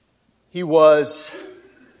He was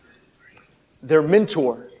their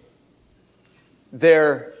mentor,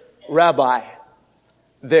 their rabbi,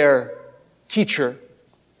 their teacher.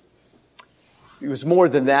 He was more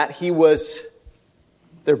than that. He was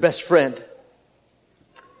their best friend.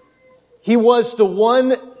 He was the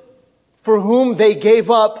one for whom they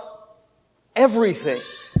gave up everything.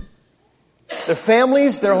 Their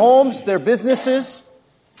families, their homes, their businesses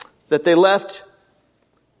that they left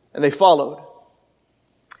and they followed.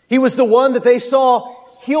 He was the one that they saw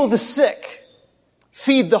heal the sick,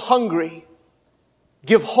 feed the hungry,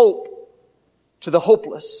 give hope to the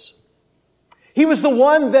hopeless. He was the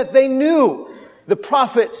one that they knew the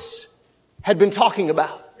prophets had been talking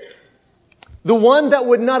about. The one that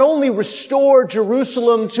would not only restore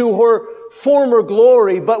Jerusalem to her former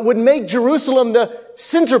glory, but would make Jerusalem the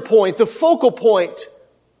center point, the focal point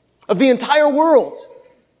of the entire world.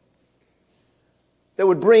 That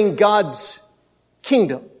would bring God's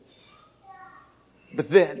kingdom. But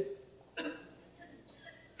then,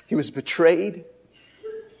 he was betrayed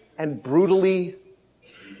and brutally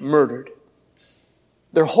murdered.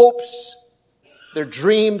 Their hopes, their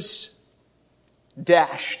dreams,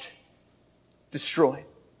 dashed, destroyed.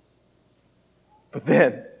 But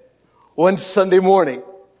then, one Sunday morning,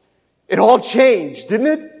 it all changed, didn't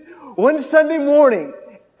it? One Sunday morning,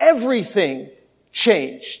 everything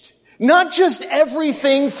changed. Not just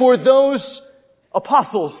everything for those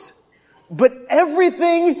apostles, but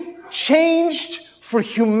everything changed for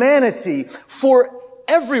humanity, for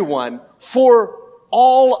everyone, for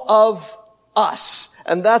all of us.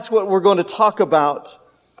 And that's what we're going to talk about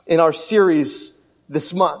in our series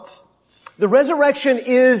this month. The resurrection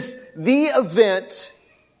is the event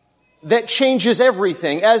that changes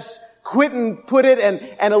everything. As Quentin put it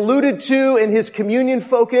and alluded to in his communion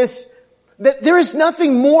focus, that there is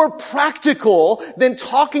nothing more practical than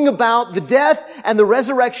talking about the death and the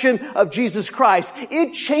resurrection of Jesus Christ.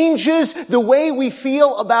 It changes the way we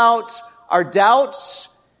feel about our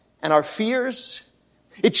doubts and our fears.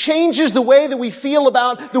 It changes the way that we feel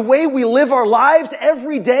about the way we live our lives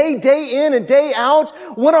every day, day in and day out,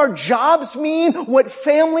 what our jobs mean, what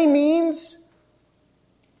family means.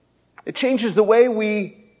 It changes the way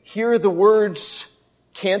we hear the words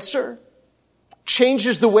cancer,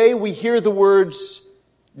 changes the way we hear the words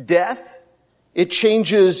death. It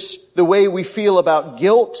changes the way we feel about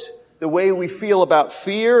guilt, the way we feel about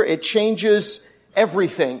fear. It changes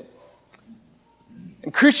everything.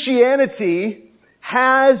 And Christianity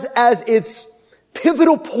has as its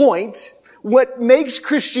pivotal point what makes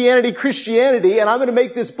Christianity Christianity, and I'm going to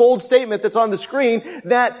make this bold statement that's on the screen,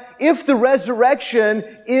 that if the resurrection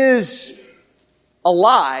is a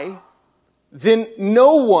lie, then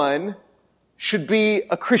no one should be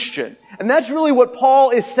a Christian. And that's really what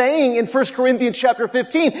Paul is saying in 1 Corinthians chapter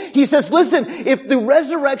 15. He says, listen, if the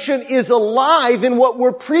resurrection is a lie, then what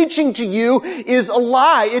we're preaching to you is a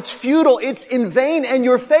lie. It's futile. It's in vain, and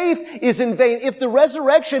your faith is in vain. If the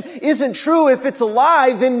resurrection isn't true, if it's a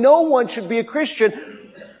lie, then no one should be a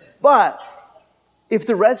Christian. But if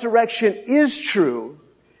the resurrection is true,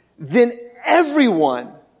 then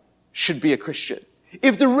everyone should be a Christian.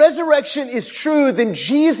 If the resurrection is true, then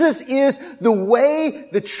Jesus is the way,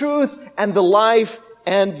 the truth, and the life,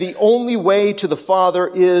 and the only way to the Father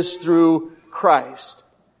is through Christ.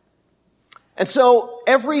 And so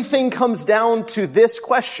everything comes down to this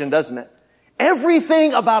question, doesn't it?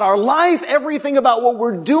 Everything about our life, everything about what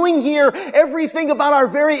we're doing here, everything about our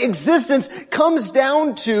very existence comes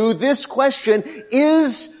down to this question: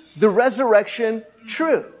 is the resurrection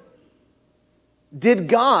true? Did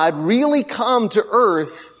God really come to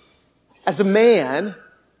earth as a man?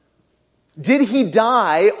 Did he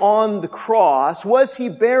die on the cross? Was he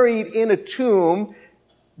buried in a tomb?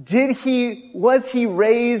 Was he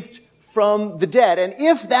raised from the dead? And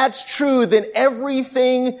if that's true, then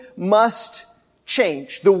everything must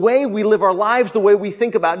change. The way we live our lives, the way we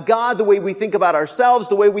think about God, the way we think about ourselves,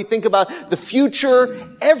 the way we think about the future,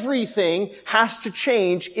 everything has to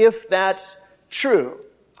change if that's true.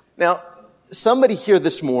 Now, somebody here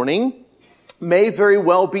this morning may very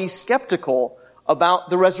well be skeptical about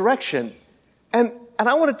the resurrection. And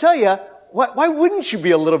I want to tell you, why wouldn't you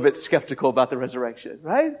be a little bit skeptical about the resurrection,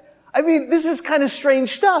 right? I mean, this is kind of strange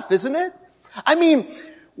stuff, isn't it? I mean,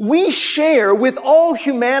 we share with all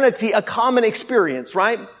humanity a common experience,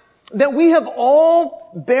 right? That we have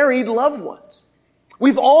all buried loved ones.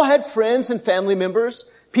 We've all had friends and family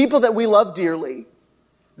members, people that we love dearly,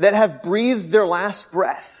 that have breathed their last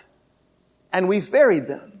breath. And we've buried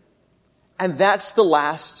them. And that's the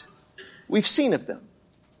last we've seen of them.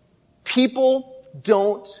 People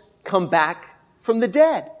don't come back from the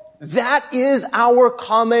dead. That is our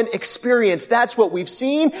common experience. That's what we've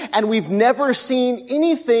seen, and we've never seen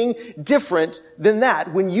anything different than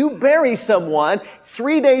that. When you bury someone,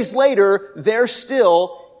 3 days later, they're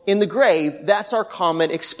still in the grave. That's our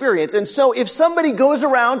common experience. And so if somebody goes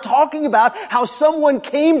around talking about how someone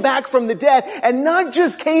came back from the dead, and not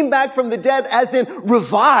just came back from the dead as in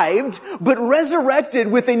revived, but resurrected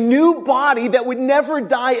with a new body that would never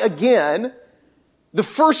die again, the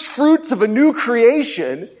first fruits of a new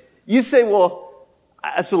creation, you say, well,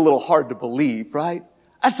 that's a little hard to believe, right?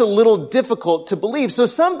 That's a little difficult to believe. So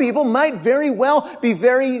some people might very well be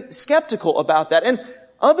very skeptical about that. And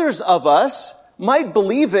others of us might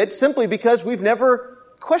believe it simply because we've never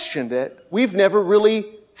questioned it. We've never really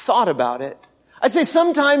thought about it. I'd say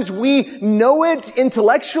sometimes we know it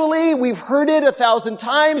intellectually. We've heard it 1,000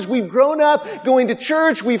 times. We've grown up going to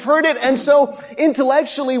church. We've heard it. And so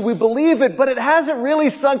intellectually we believe it, but it hasn't really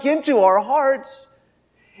sunk into our hearts.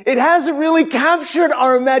 It hasn't really captured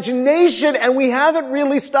our imagination, and we haven't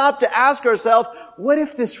really stopped to ask ourselves, what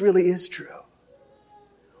if this really is true?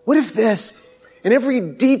 What if this, in every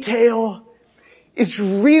detail, is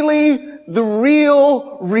really the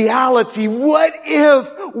real reality? What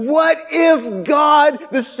if God,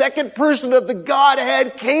 the second person of the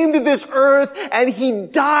Godhead, came to this earth and He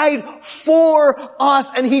died for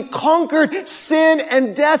us, and He conquered sin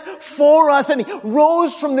and death for us, and He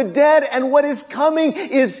rose from the dead, and what is coming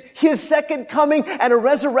is His second coming and a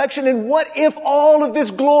resurrection? And what if all of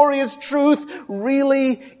this glorious truth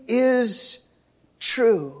really is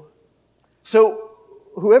true? So,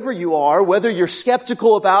 whoever you are, whether you're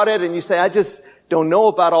skeptical about it and you say, I just don't know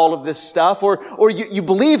about all of this stuff, or you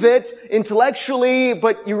believe it intellectually,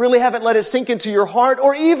 but you really haven't let it sink into your heart,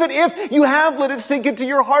 or even if you have let it sink into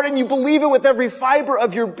your heart and you believe it with every fiber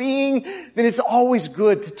of your being, then it's always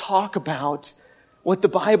good to talk about what the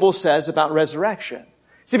Bible says about resurrection.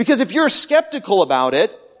 See, because if you're skeptical about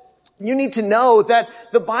it, you need to know that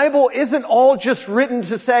the Bible isn't all just written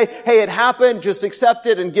to say, hey, it happened, just accept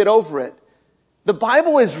it and get over it. The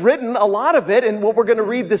Bible is written, a lot of it, and what we're going to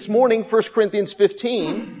read this morning, 1 Corinthians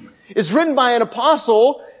 15, is written by an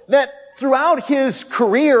apostle that throughout his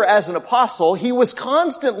career as an apostle, he was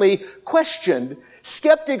constantly questioned.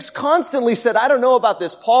 Skeptics constantly said, I don't know about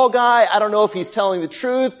this Paul guy. I don't know if he's telling the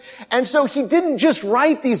truth. And so he didn't just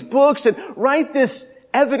write these books and write this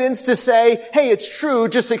evidence to say, hey, it's true,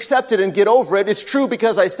 just accept it and get over it. It's true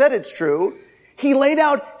because I said it's true. He laid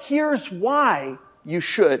out, here's why you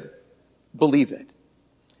should believe it.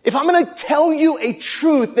 If I'm going to tell you a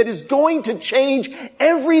truth that is going to change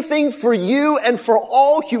everything for you and for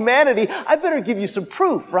all humanity, I better give you some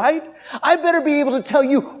proof, right? I better be able to tell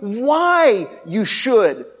you why you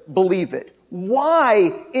should believe it.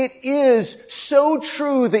 Why it is so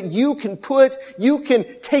true that you can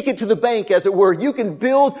take it to the bank, as it were. You can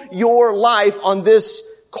build your life on this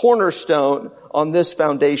cornerstone, on this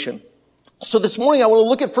foundation. So this morning I want to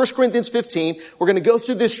look at 1 Corinthians 15. We're going to go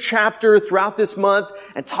through this chapter throughout this month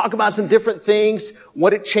and talk about some different things,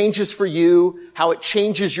 what it changes for you, how it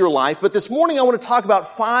changes your life. But this morning I want to talk about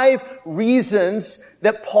 5 reasons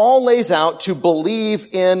that Paul lays out to believe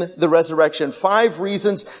in the resurrection. 5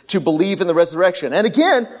 reasons to believe in the resurrection. And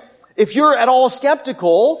again, if you're at all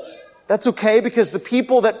skeptical, that's okay, because the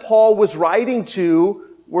people that Paul was writing to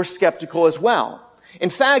were skeptical as well. In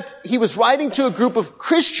fact, he was writing to a group of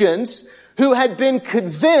Christians who had been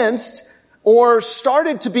convinced or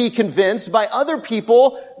started to be convinced by other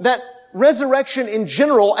people that resurrection in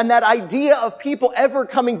general and that idea of people ever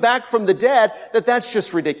coming back from the dead, that's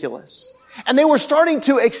just ridiculous. And they were starting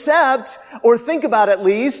to accept, or think about at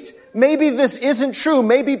least, maybe this isn't true.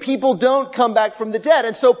 Maybe people don't come back from the dead.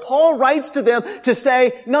 And so Paul writes to them to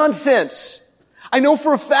say, nonsense. I know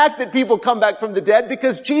for a fact that people come back from the dead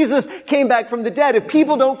because Jesus came back from the dead. If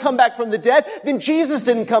people don't come back from the dead, then Jesus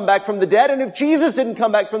didn't come back from the dead. And if Jesus didn't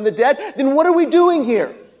come back from the dead, then what are we doing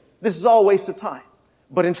here? This is all a waste of time.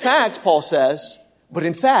 But in fact, Paul says,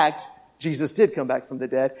 Jesus did come back from the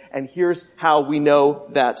dead. And here's how we know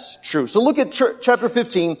that's true. So look at chapter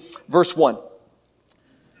 15, verse 1.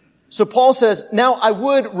 So Paul says, now I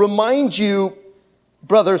would remind you,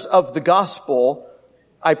 brothers, of the gospel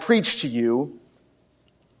I preached to you.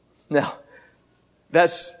 Now,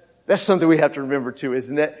 that's something we have to remember too,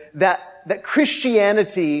 isn't it? That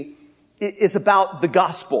Christianity is about the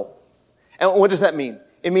gospel. And what does that mean?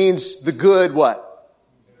 It means the good what?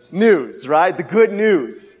 News, right? The good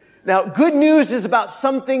news. Now, good news is about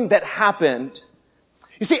something that happened.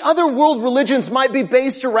 You see, other world religions might be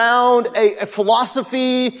based around a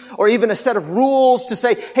philosophy or even a set of rules to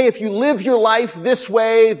say, hey, if you live your life this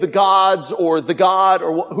way, the gods or the God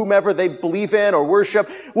or whomever they believe in or worship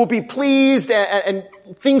will be pleased and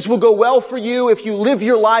things will go well for you if you live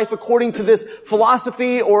your life according to this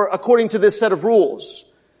philosophy or according to this set of rules.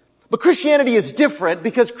 But Christianity is different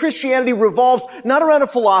because Christianity revolves not around a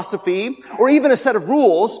philosophy or even a set of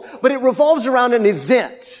rules, but it revolves around an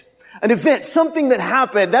event. An event, something that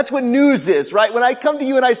happened. That's what news is, right? When I come to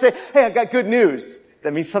you and I say, hey, I've got good news,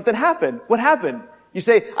 that means something happened. What happened? You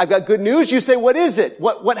say, I've got good news. You say, what is it?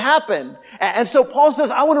 What happened? And so Paul says,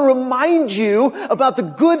 I want to remind you about the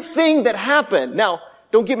good thing that happened. Now,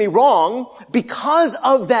 don't get me wrong. Because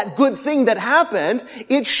of that good thing that happened,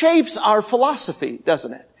 it shapes our philosophy,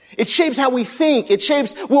 doesn't it? It shapes how we think. It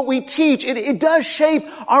shapes what we teach. It does shape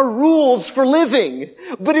our rules for living.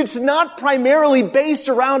 But it's not primarily based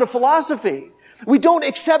around a philosophy. We don't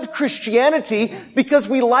accept Christianity because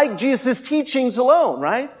we like Jesus' teachings alone,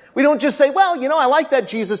 right? We don't just say, well, I like that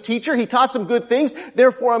Jesus teacher. He taught some good things.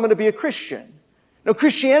 Therefore, I'm going to be a Christian. No,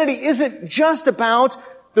 Christianity isn't just about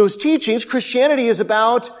those teachings. Christianity is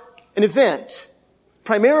about an event.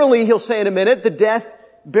 Primarily, he'll say in a minute, the death,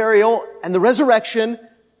 burial, and the resurrection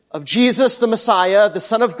of Jesus, the Messiah, the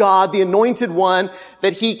Son of God, the Anointed One,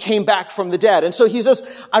 that He came back from the dead. And so he says,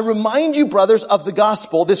 I remind you, brothers, of the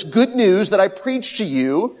gospel, this good news that I preached to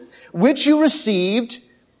you, which you received,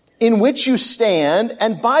 in which you stand,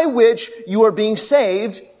 and by which you are being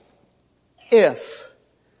saved, if.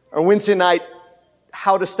 Our Wednesday night,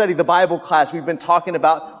 how to study the Bible class, we've been talking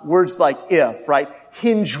about words like if, right?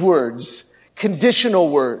 Hinge words, conditional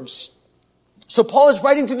words. So Paul is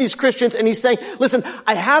writing to these Christians and he's saying, listen,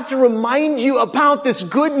 I have to remind you about this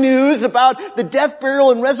good news about the death,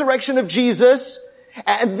 burial, and resurrection of Jesus.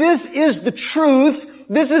 And this is the truth.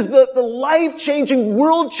 This is the life-changing,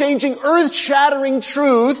 world-changing, earth-shattering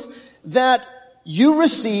truth that you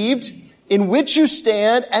received, in which you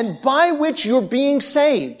stand, and by which you're being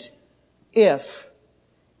saved. If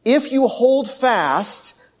you hold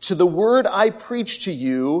fast to the word I preached to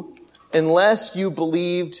you, unless you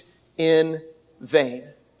believed in vain.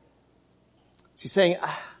 He's saying,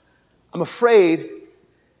 I'm afraid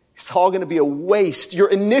it's all going to be a waste. Your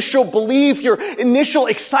initial belief, your initial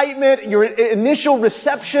excitement, your initial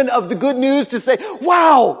reception of the good news to say,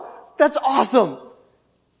 wow, that's awesome.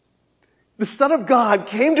 The Son of God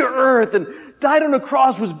came to earth and died on a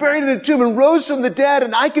cross, was buried in a tomb, and rose from the dead,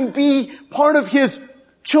 and I can be part of His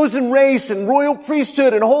chosen race and royal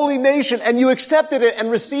priesthood and holy nation, and you accepted it and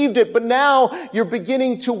received it, but now you're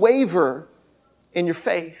beginning to waver in your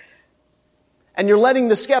faith. And you're letting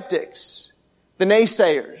the skeptics, the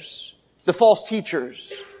naysayers, the false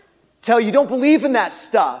teachers tell you don't believe in that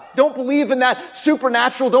stuff. Don't believe in that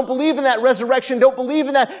supernatural. Don't believe in that resurrection. Don't believe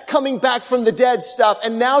in that coming back from the dead stuff.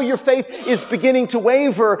 And now your faith is beginning to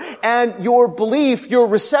waver, and your belief, your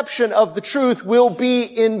reception of the truth will be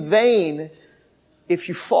in vain if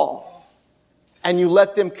you fall and you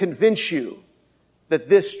let them convince you that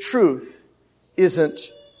this truth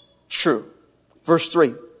isn't true. Verse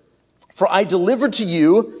 3, for I delivered to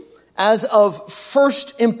you as of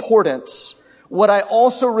first importance what I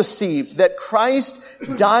also received, that Christ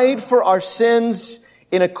died for our sins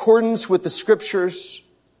in accordance with the Scriptures,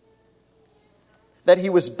 that He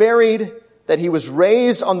was buried, that He was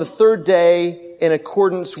raised on the third day in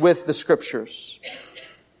accordance with the Scriptures.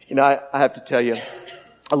 I have to tell you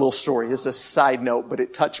a little story. This is a side note, but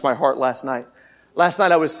it touched my heart last night. Last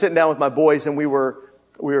night I was sitting down with my boys and we were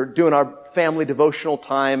doing our family devotional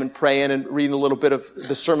time and praying and reading a little bit of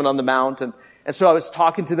the Sermon on the Mount. And so I was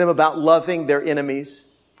talking to them about loving their enemies.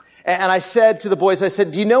 And I said to the boys, I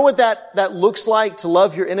said, do you know what that looks like to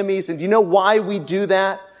love your enemies? And do you know why we do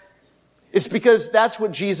that? It's because that's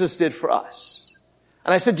what Jesus did for us.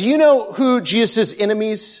 And I said, do you know who Jesus'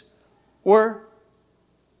 enemies were?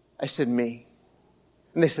 I said, me.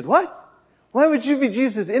 And they said, what? Why would you be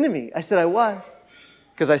Jesus' enemy? I said, I was.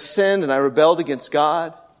 Because I sinned and I rebelled against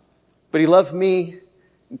God. But He loved me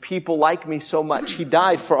and people like me so much. He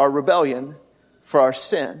died for our rebellion, for our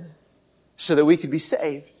sin, so that we could be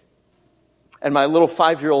saved. And my little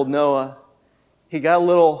 5-year-old Noah, he got a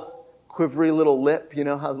little quivery little lip, you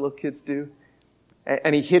know how little kids do.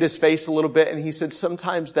 And he hid his face a little bit and he said,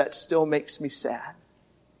 sometimes that still makes me sad.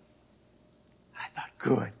 I thought,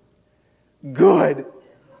 good.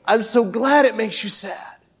 I'm so glad it makes you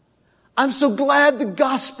sad. I'm so glad the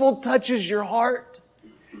gospel touches your heart.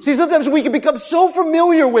 See, sometimes we can become so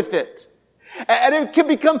familiar with it, and it can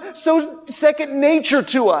become so second nature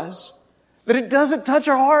to us that it doesn't touch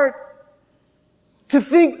our heart. To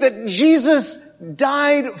think that Jesus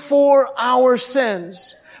died for our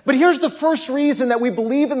sins. But here's the first reason that we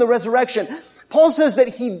believe in the resurrection. Paul says that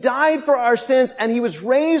he died for our sins and he was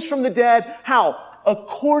raised from the dead. How?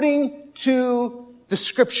 According to the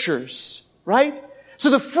Scriptures, right? So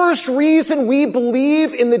the first reason we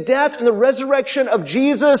believe in the death and the resurrection of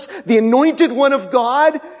Jesus, the anointed one of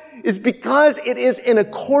God, is because it is in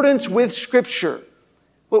accordance with Scripture.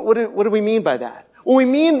 What do we mean by that? Well, we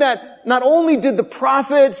mean that not only did the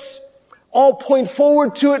prophets all point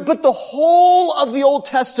forward to it, but the whole of the Old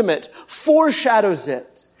Testament foreshadows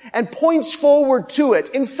it and points forward to it.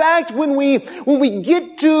 In fact, when we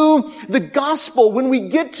get to the gospel, when we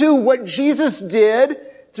get to what Jesus did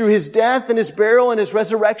through his death and his burial and his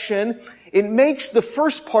resurrection, it makes the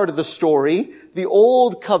first part of the story, the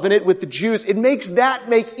old covenant with the Jews, it makes that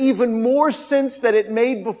make even more sense than it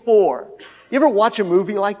made before. You ever watch a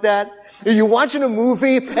movie like that? You're watching a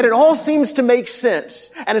movie and it all seems to make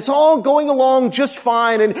sense. And it's all going along just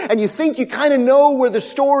fine. And you think you kind of know where the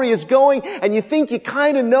story is going. And you think you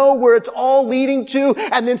kind of know where it's all leading to.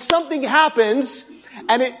 And then something happens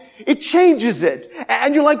and it changes it.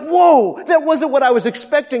 And you're like, whoa, that wasn't what I was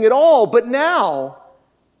expecting at all. But now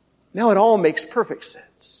it all makes perfect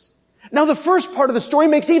sense. Now the first part of the story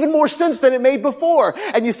makes even more sense than it made before.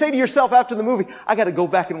 And you say to yourself after the movie, I got to go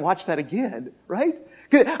back and watch that again, right?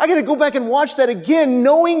 I got to go back and watch that again,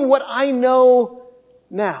 knowing what I know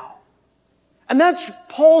now. And that's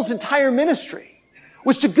Paul's entire ministry,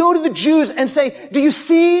 was to go to the Jews and say, do you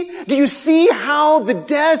see how the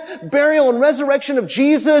death, burial, and resurrection of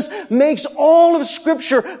Jesus makes all of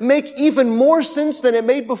Scripture make even more sense than it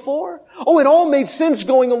made before? Oh, it all made sense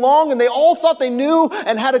going along, and they all thought they knew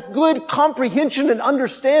and had a good comprehension and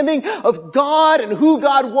understanding of God and who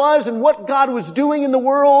God was and what God was doing in the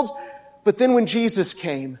world. But then when Jesus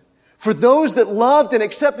came, for those that loved and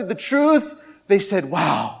accepted the truth, they said,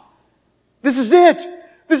 wow, this is it.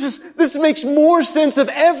 This makes more sense of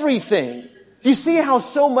everything. Do you see how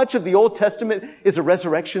so much of the Old Testament is a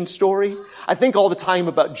resurrection story? I think all the time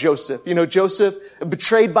about Joseph. You know, Joseph,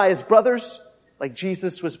 betrayed by his brothers, like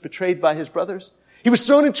Jesus was betrayed by his brothers. He was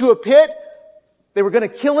thrown into a pit. They were going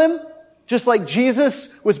to kill him, just like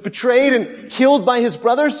Jesus was betrayed and killed by his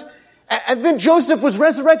brothers. And then Joseph was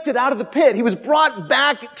resurrected out of the pit. He was brought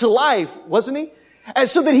back to life, wasn't he? And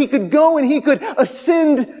so that he could go and he could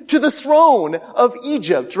ascend to the throne of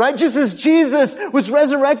Egypt, right? Just as Jesus was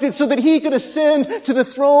resurrected so that he could ascend to the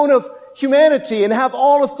throne of humanity and have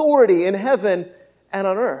all authority in heaven and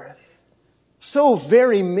on earth. So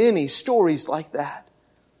very many stories like that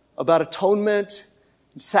about atonement,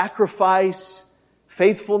 sacrifice,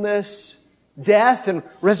 faithfulness, death, and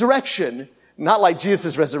resurrection. Not like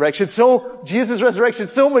Jesus' resurrection. Jesus' resurrection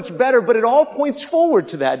so much better, but it all points forward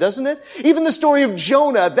to that, doesn't it? Even the story of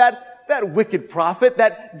Jonah, that wicked prophet,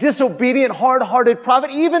 that disobedient, hard-hearted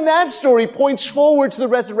prophet, even that story points forward to the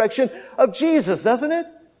resurrection of Jesus, doesn't it?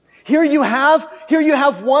 Here you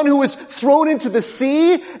have one who was thrown into the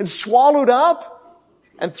sea and swallowed up,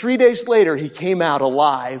 and 3 days later he came out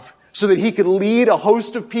alive, so that he could lead a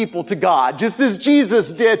host of people to God, just as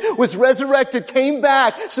Jesus did, was resurrected, came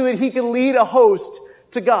back, so that he could lead a host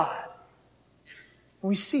to God.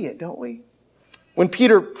 We see it, don't we? When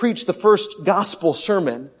Peter preached the first gospel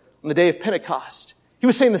sermon on the day of Pentecost, he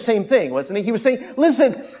was saying the same thing, wasn't he? He was saying,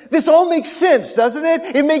 listen, this all makes sense, doesn't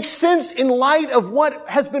it? It makes sense in light of what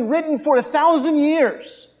has been written for 1,000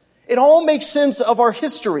 years. It all makes sense of our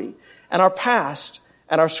history and our past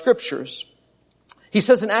and our Scriptures. He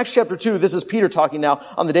says in Acts chapter 2, this is Peter talking now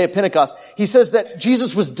on the day of Pentecost, he says that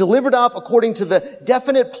Jesus was delivered up according to the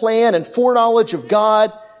definite plan and foreknowledge of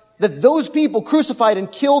God, that those people crucified and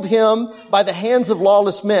killed him by the hands of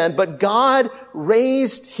lawless men, but God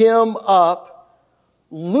raised him up,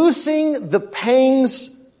 loosing the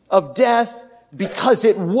pangs of death, because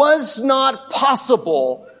it was not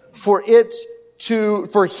possible for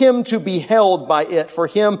him to be held by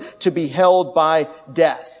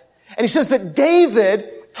death. And he says that David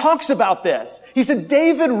talks about this. He said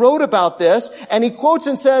David wrote about this, and he quotes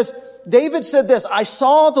and says, David said this, I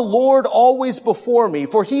saw the Lord always before me,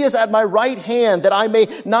 for he is at my right hand, that I may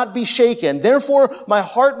not be shaken. Therefore my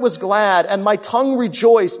heart was glad, and my tongue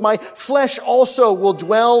rejoiced. My flesh also will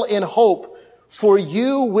dwell in hope, for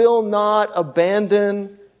you will not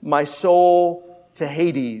abandon my soul to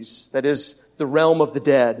Hades, that is the realm of the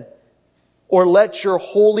dead, or let your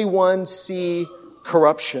Holy One see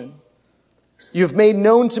corruption. You have made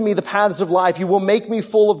known to me the paths of life. You will make me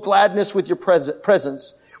full of gladness with your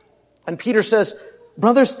presence. And Peter says,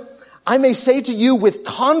 brothers, I may say to you with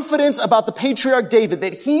confidence about the patriarch David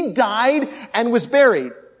that he died and was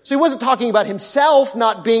buried. So he wasn't talking about himself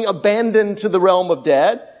not being abandoned to the realm of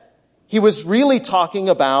dead. he was really talking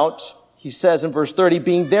about, he says in verse 30,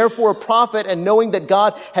 being therefore a prophet and knowing that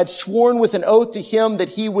God had sworn with an oath to him that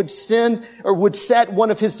he would send or would set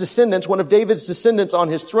one of his descendants, one of David's descendants on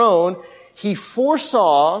his throne, he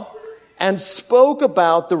foresaw and spoke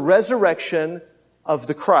about the resurrection of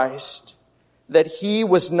the Christ, that he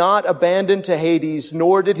was not abandoned to Hades,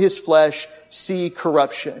 nor did his flesh see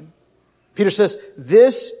corruption. Peter says,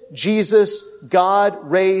 this Jesus God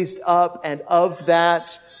raised up, and of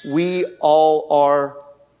that we all are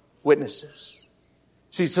witnesses.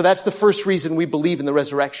 See, so that's the first reason we believe in the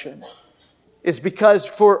resurrection, is because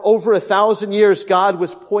for over 1,000 years, God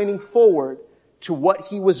was pointing forward to what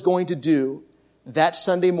he was going to do that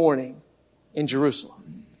Sunday morning in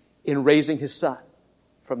Jerusalem in raising his son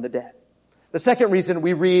from the dead. The second reason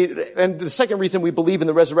we read, and the second reason we believe in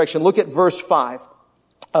the resurrection, look at verse 5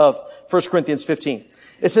 of 1 Corinthians 15.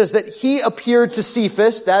 It says that he appeared to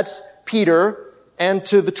Cephas, that's Peter, and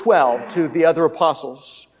to the 12, to the other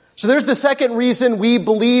apostles. So there's the second reason we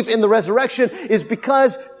believe in the resurrection, is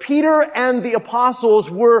because Peter and the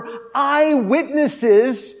apostles were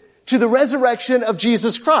eyewitnesses to the resurrection of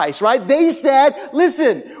Jesus Christ, right? They said,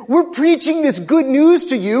 listen, we're preaching this good news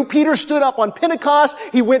to you. Peter stood up on Pentecost.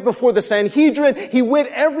 He went before the Sanhedrin. He went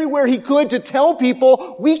everywhere he could to tell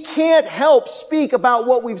people, we can't help speak about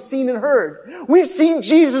what we've seen and heard. We've seen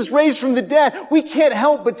Jesus raised from the dead. We can't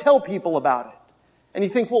help but tell people about it. And you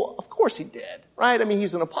think, well, of course he did, right? I mean,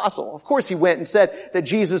 he's an apostle. Of course he went and said that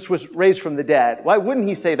Jesus was raised from the dead. Why wouldn't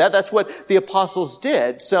he say that? That's what the apostles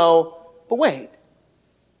did. But wait.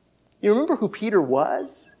 You remember who Peter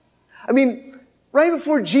was? I mean, right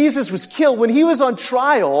before Jesus was killed, when he was on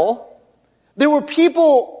trial, there were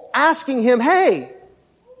people asking him, hey,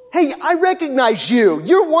 I recognize you.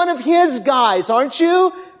 You're one of his guys, aren't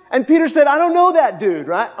you? And Peter said, I don't know that dude,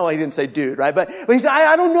 right? Oh, he didn't say dude, right? But he said,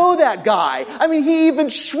 I don't know that guy. I mean, he even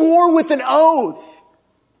swore with an oath.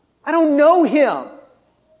 I don't know him.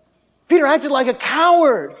 Peter acted like a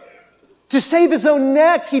coward. To save his own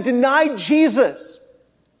neck, he denied Jesus.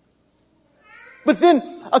 But then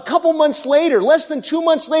a couple months later, less than 2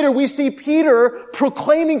 months later, we see Peter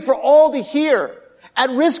proclaiming for all to hear, at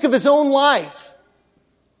risk of his own life,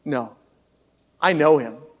 no, I know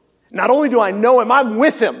him. Not only do I know him, I'm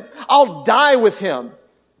with him. I'll die with him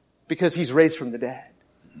because he's raised from the dead.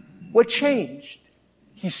 What changed?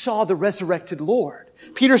 He saw the resurrected Lord.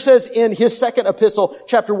 Peter says in his second epistle,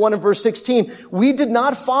 chapter 1 and verse 16, we did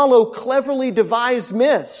not follow cleverly devised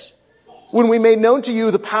myths when we made known to you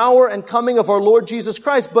the power and coming of our Lord Jesus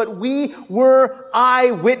Christ, but we were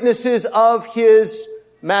eyewitnesses of his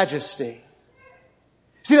majesty.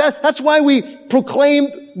 See, that's why we proclaim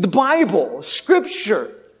the Bible,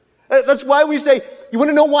 Scripture. That's why we say, you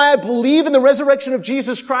want to know why I believe in the resurrection of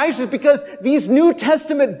Jesus Christ? Is because these New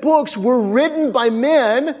Testament books were written by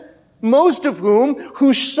men, most of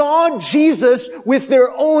who saw Jesus with their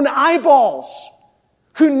own eyeballs,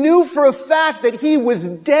 who knew for a fact that he was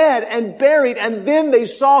dead and buried, and then they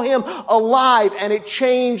saw him alive, and it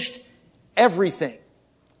changed everything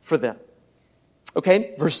for them.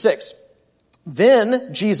 Okay, verse 6.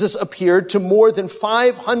 Then Jesus appeared to more than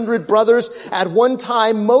 500 brothers at one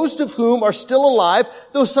time, most of whom are still alive,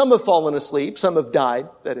 though some have fallen asleep, some have died,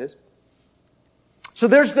 that is. So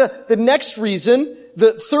there's the next reason.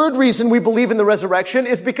 The third reason we believe in the resurrection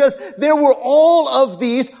is because there were all of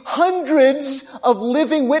these hundreds of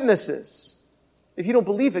living witnesses. If you don't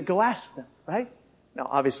believe it, go ask them, right? Now,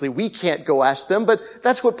 obviously, we can't go ask them, but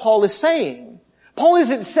that's what Paul is saying. Paul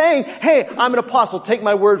isn't saying, hey, I'm an apostle, take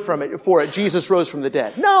my word for it, Jesus rose from the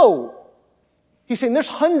dead. No! He's saying there's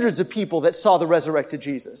hundreds of people that saw the resurrected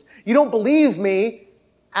Jesus. You don't believe me,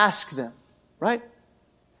 ask them, right?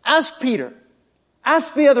 Ask Peter.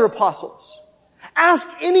 Ask the other apostles. Ask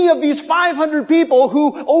any of these 500 people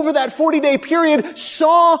who, over that 40-day period,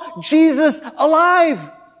 saw Jesus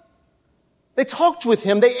alive. They talked with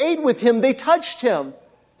him. They ate with him. They touched him.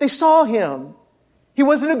 They saw him. He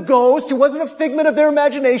wasn't a ghost. He wasn't a figment of their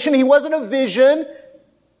imagination. He wasn't a vision.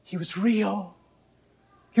 He was real.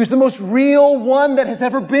 He was the most real one that has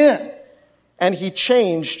ever been. And he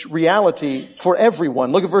changed reality for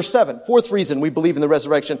everyone. Look at verse 7. Fourth reason we believe in the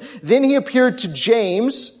resurrection. Then he appeared to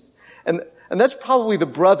James, and that's probably the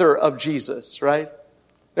brother of Jesus, right?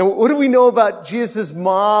 Now, what do we know about Jesus'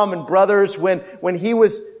 mom and brothers when he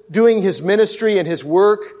was doing his ministry and his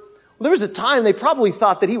work? Well, there was a time they probably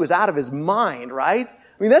thought that he was out of his mind, right?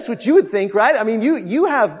 I mean, that's what you would think, right? I mean,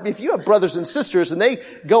 if you have brothers and sisters and they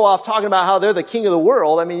go off talking about how they're the king of the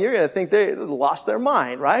world, I mean, you're going to think they lost their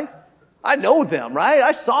mind, right? I know them, right?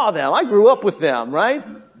 I saw them. I grew up with them, right?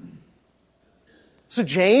 So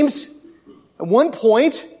James, at one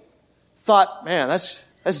point, thought, man,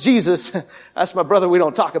 That's Jesus. That's my brother we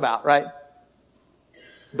don't talk about, right?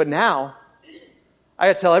 But now, I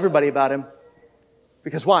got to tell everybody about him.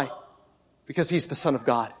 Because why? Because he's the Son of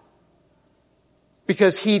God.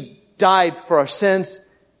 Because he died for our sins.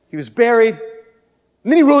 He was buried.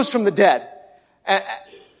 And then he rose from the dead. And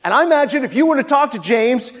I imagine if you were to talk to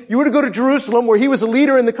James, you were to go to Jerusalem where he was a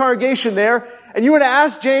leader in the congregation there, and you were to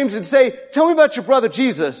ask James and say, tell me about your brother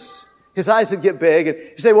Jesus. His eyes would get big, and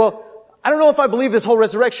you say, well, I don't know if I believe this whole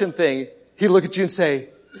resurrection thing. He'd look at you and say,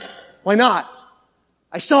 why not?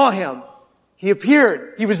 I saw him. He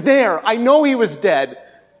appeared. He was there. I know he was dead.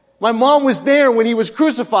 My mom was there when he was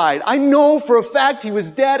crucified. I know for a fact he was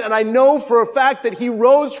dead, and I know for a fact that he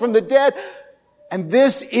rose from the dead. And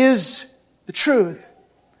this is the truth.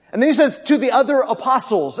 And then he says to the other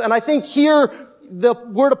apostles, and I think here the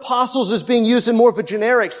word apostles is being used in more of a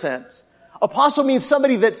generic sense. Apostle means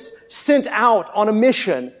somebody that's sent out on a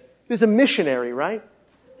mission. He was a missionary, right?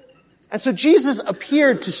 And so Jesus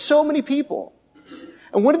appeared to so many people.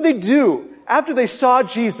 And what did they do after they saw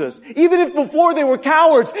Jesus? Even if before they were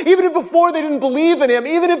cowards, even if before they didn't believe in him,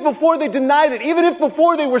 even if before they denied it, even if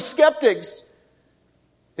before they were skeptics,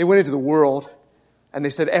 they went into the world and they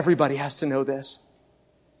said, everybody has to know this.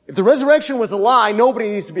 If the resurrection was a lie, nobody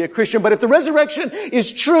needs to be a Christian. But if the resurrection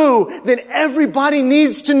is true, then everybody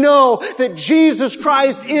needs to know that Jesus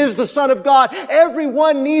Christ is the Son of God.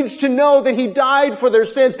 Everyone needs to know that he died for their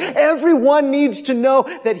sins. Everyone needs to know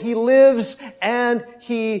that he lives and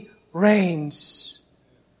he reigns.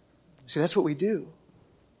 See, that's what we do.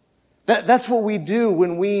 That's what we do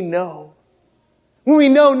when we know. When we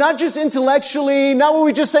know, not just intellectually, not when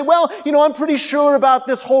we just say, well, I'm pretty sure about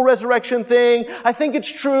this whole resurrection thing. I think it's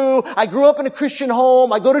true. I grew up in a Christian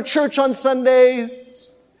home. I go to church on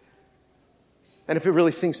Sundays. And if it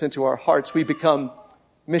really sinks into our hearts, we become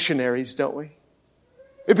missionaries, don't we?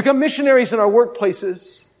 We become missionaries in our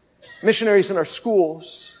workplaces, missionaries in our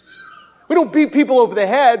schools. We don't beat people over the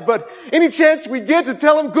head, but any chance we get to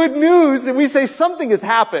tell them good news and we say something has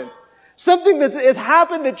happened. Something that has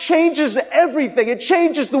happened that changes everything. It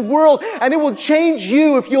changes the world, and it will change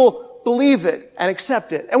you if you'll believe it and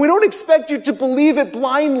accept it. And we don't expect you to believe it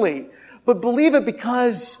blindly, but believe it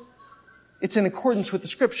because it's in accordance with the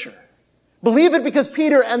Scripture. Believe it because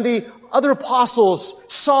Peter and the other apostles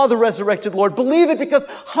saw the resurrected Lord. Believe it because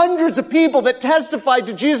hundreds of people that testified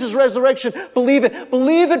to Jesus' resurrection believe it.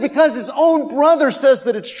 Believe it because his own brother says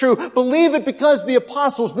that it's true. Believe it because the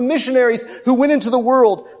apostles, the missionaries who went into the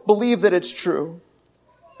world, believe that it's true.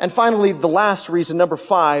 And finally, the last reason, number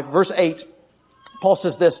 5, verse 8, Paul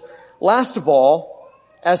says this, last of all,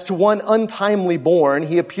 as to one untimely born,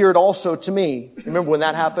 he appeared also to me. Remember when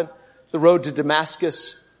that happened? The road to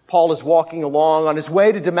Damascus. Paul is walking along on his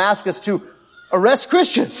way to Damascus to arrest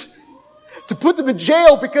Christians, to put them in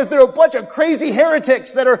jail because they're a bunch of crazy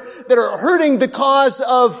heretics that are hurting the cause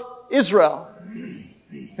of Israel.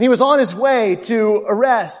 And he was on his way to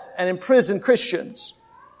arrest and imprison Christians.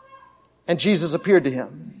 And Jesus appeared to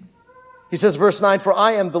him. He says, verse 9, for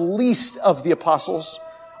I am the least of the apostles,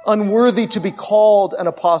 unworthy to be called an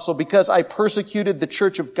apostle because I persecuted the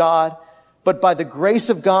church of God. But by the grace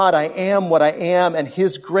of God, I am what I am, and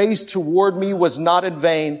his grace toward me was not in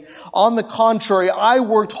vain. On the contrary, I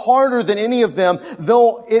worked harder than any of them,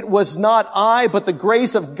 though it was not I, but the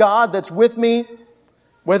grace of God that's with me.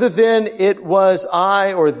 Whether then it was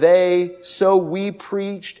I or they, so we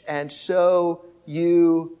preached, and so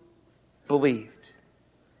you believed.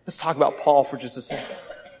 Let's talk about Paul for just a second.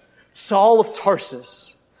 Saul of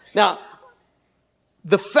Tarsus. Now,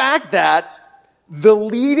 the fact that the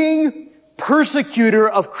leading persecutor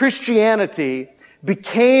of Christianity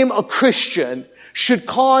became a Christian should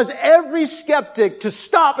cause every skeptic to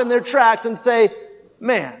stop in their tracks and say,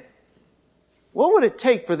 man, what would it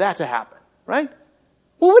take for that to happen, right?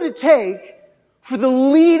 What would it take for the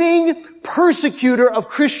leading persecutor of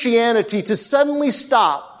Christianity to suddenly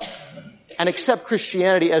stop and accept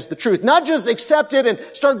Christianity as the truth? Not just accept it and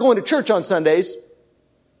start going to church on Sundays,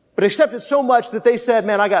 but accept it so much that they said,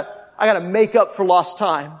 man, I got to make up for lost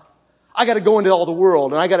time. I got to go into all the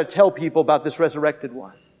world, and I got to tell people about this resurrected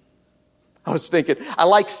one. I was thinking, I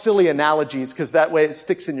like silly analogies because that way it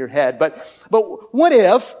sticks in your head. But what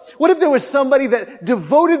if there was somebody that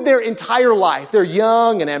devoted their entire life? They're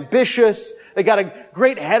young and ambitious. They got a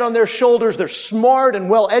great head on their shoulders. They're smart and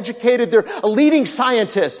well educated. They're a leading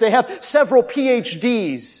scientist. They have several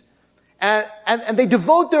PhDs. And they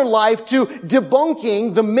devote their life to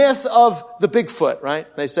debunking the myth of the Bigfoot, right?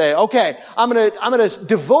 They say, okay, I'm gonna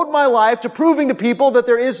devote my life to proving to people that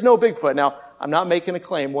there is no Bigfoot. Now, I'm not making a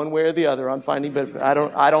claim one way or the other on finding Bigfoot.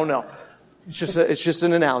 I don't know. It's just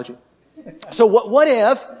an analogy. So what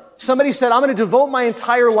if Somebody said, I'm going to devote my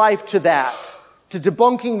entire life to that, to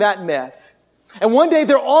debunking that myth. And one day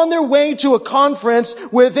they're on their way to a conference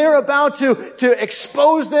where they're about to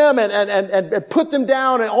expose them and put them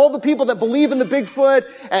down, and all the people that believe in the Bigfoot,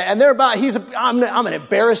 and they're about, I'm going to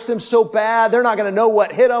embarrass them so bad, they're not going to know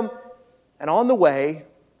what hit them. And on the way,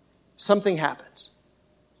 something happens.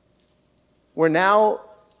 Where now,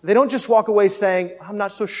 they don't just walk away saying, I'm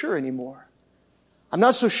not so sure anymore. I'm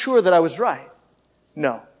not so sure that I was right.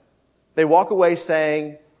 No. They walk away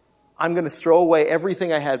saying, I'm going to throw away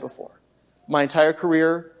everything I had before. My entire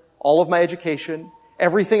career, all of my education,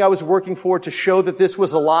 everything I was working for to show that this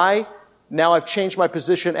was a lie. Now I've changed my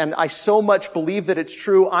position, and I so much believe that it's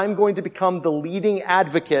true, I'm going to become the leading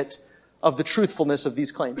advocate of the truthfulness of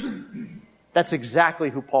these claims. That's exactly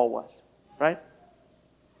who Paul was, right?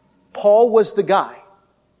 Paul was the guy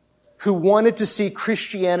who wanted to see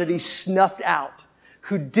Christianity snuffed out,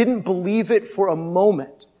 who didn't believe it for a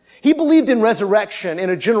moment. He believed in resurrection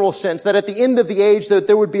in a general sense, that at the end of the age that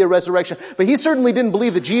there would be a resurrection. But he certainly didn't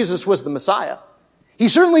believe that Jesus was the Messiah. He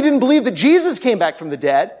certainly didn't believe that Jesus came back from the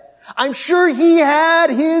dead. I'm sure he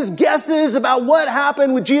had his guesses about what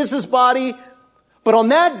happened with Jesus' body. But on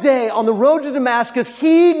that day, on the road to Damascus,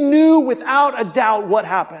 he knew without a doubt what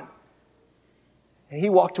happened. And he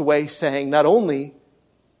walked away saying, not only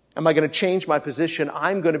am I going to change my position,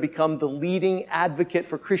 I'm going to become the leading advocate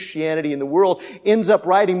for Christianity in the world. Ends up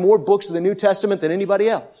writing more books of the New Testament than anybody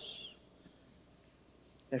else.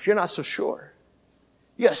 And if you're not so sure,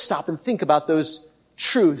 you got to stop and think about those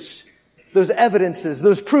truths, those evidences,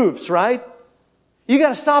 those proofs, right? You got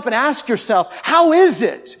to stop and ask yourself, how is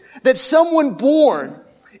it that someone born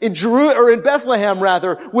in Bethlehem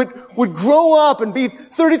would grow up and be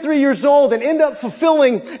 33 years old and end up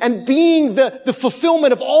fulfilling and being the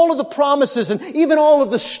fulfillment of all of the promises and even all of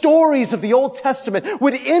the stories of the Old Testament,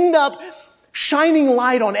 would end up shining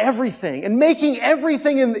light on everything and making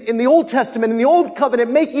everything in the Old Testament, in the Old Covenant,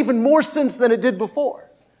 make even more sense than it did before.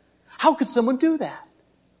 How could someone do that?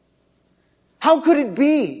 How could it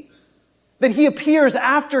be that he appears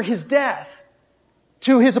after his death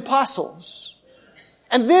to his apostles?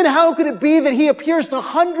 And then how could it be that he appears to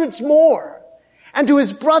hundreds more, and to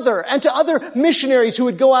his brother, and to other missionaries who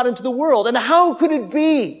would go out into the world? And how could it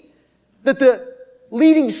be that the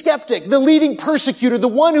leading skeptic, the leading persecutor, the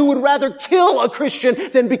one who would rather kill a Christian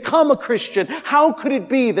than become a Christian, how could it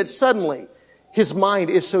be that suddenly his mind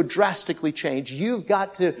is so drastically changed? You've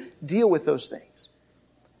got to deal with those things.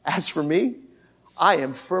 As for me, I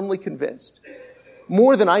am firmly convinced,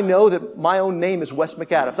 more than I know, that my own name is Wes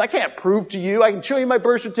McAdams. I can't prove to you. I can show you my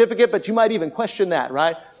birth certificate, but you might even question that,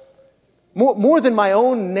 right? More than my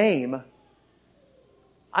own name,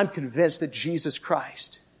 I'm convinced that Jesus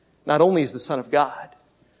Christ not only is the Son of God,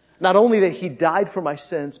 not only that he died for my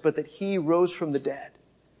sins, but that he rose from the dead.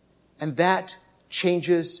 And that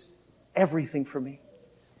changes everything for me.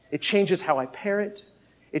 It changes how I parent.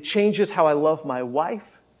 It changes how I love my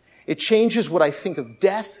wife. It changes what I think of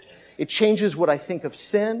death. It changes what I think of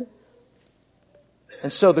sin.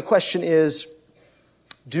 And so the question is,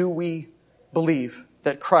 do we believe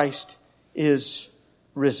that Christ is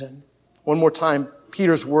risen? One more time,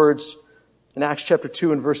 Peter's words in Acts chapter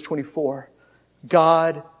 2 and verse 24.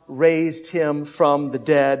 God raised him from the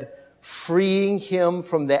dead, freeing him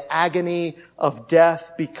from the agony of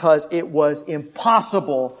death, because it was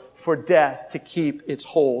impossible for death to keep its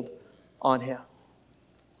hold on him.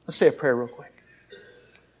 Let's say a prayer real quick.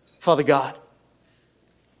 Father God,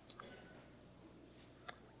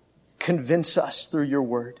 convince us through your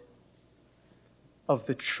word of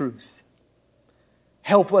the truth.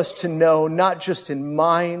 Help us to know, not just in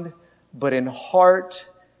mind, but in heart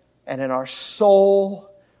and in our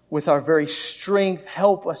soul, with our very strength.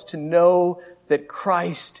 Help us to know that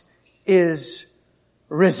Christ is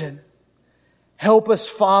risen. Help us,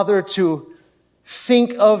 Father, to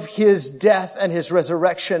think of his death and his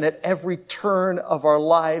resurrection at every turn of our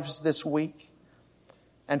lives this week.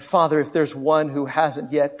 And Father, if there's one who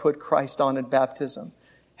hasn't yet put Christ on in baptism,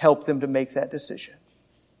 help them to make that decision.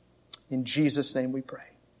 In Jesus' name we pray.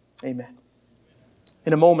 Amen.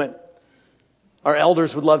 In a moment, our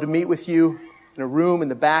elders would love to meet with you in a room in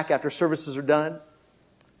the back after services are done.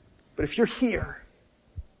 But if you're here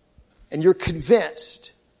and you're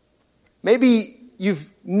convinced, maybe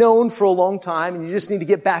you've known for a long time and you just need to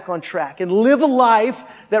get back on track and live a life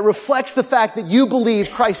that reflects the fact that you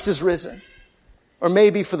believe Christ is risen. Or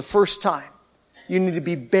maybe for the first time, you need to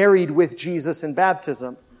be buried with Jesus in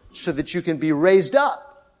baptism so that you can be raised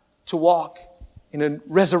up to walk in a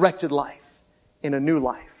resurrected life, in a new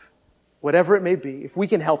life. Whatever it may be, if we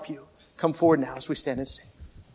can help you, come forward now as we stand and sing.